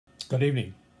Good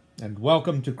evening, and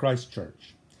welcome to Christ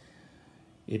Church.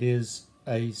 It is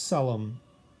a solemn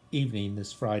evening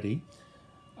this Friday.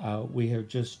 We have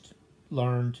just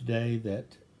learned today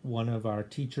that one of our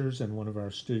teachers and one of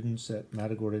our students at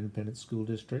Matagorda Independent School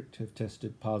District have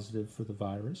tested positive for the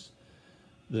virus.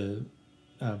 The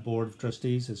Board of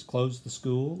Trustees has closed the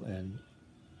school,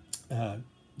 and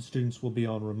students will be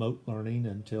on remote learning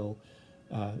until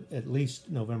at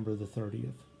least November the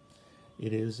 30th.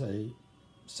 It is a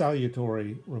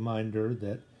salutary reminder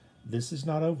that this is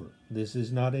not over. This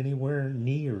is not anywhere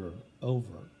near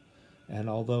over. And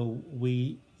although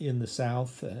we in the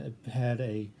South had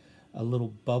a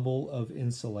little bubble of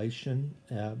insulation,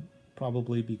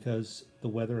 probably because the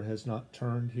weather has not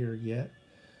turned here yet,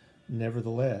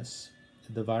 nevertheless,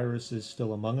 the virus is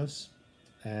still among us,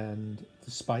 and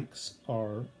the spikes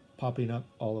are popping up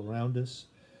all around us,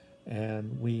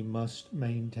 and we must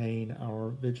maintain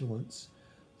our vigilance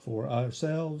for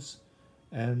ourselves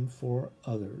and for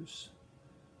others.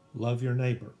 Love your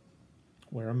neighbor.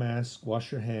 Wear a mask,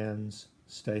 wash your hands,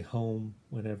 stay home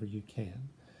whenever you can,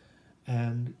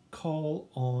 and call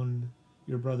on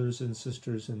your brothers and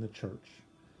sisters in the church,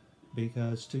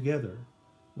 because together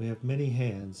we have many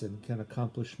hands and can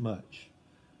accomplish much,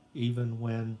 even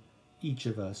when each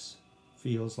of us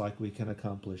feels like we can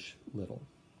accomplish little.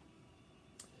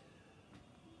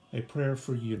 A prayer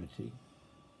for unity.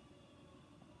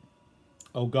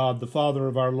 O God, the Father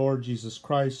of our Lord Jesus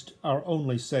Christ, our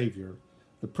only Savior,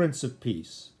 the Prince of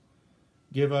Peace,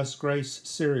 give us grace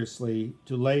seriously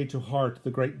to lay to heart the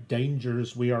great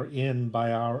dangers we are in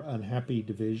by our unhappy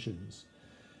divisions.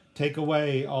 Take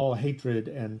away all hatred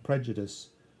and prejudice,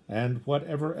 and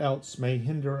whatever else may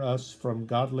hinder us from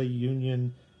godly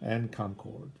union and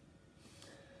concord.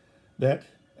 That,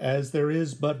 as there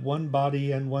is but one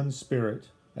body and one Spirit,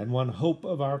 and one hope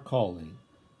of our calling,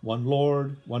 one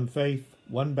Lord, one faith,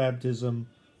 one baptism,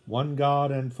 one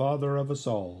God and Father of us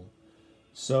all,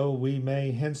 so we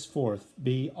may henceforth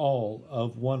be all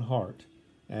of one heart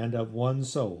and of one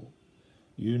soul,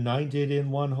 united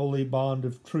in one holy bond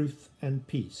of truth and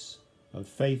peace, of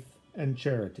faith and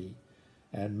charity,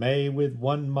 and may with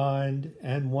one mind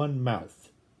and one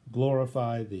mouth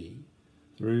glorify Thee,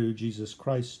 through Jesus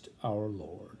Christ our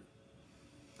Lord.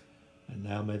 And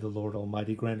now may the Lord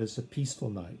Almighty grant us a peaceful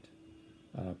night,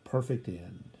 a perfect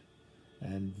end,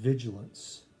 and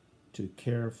vigilance to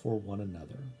care for one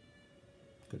another.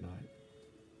 Good night.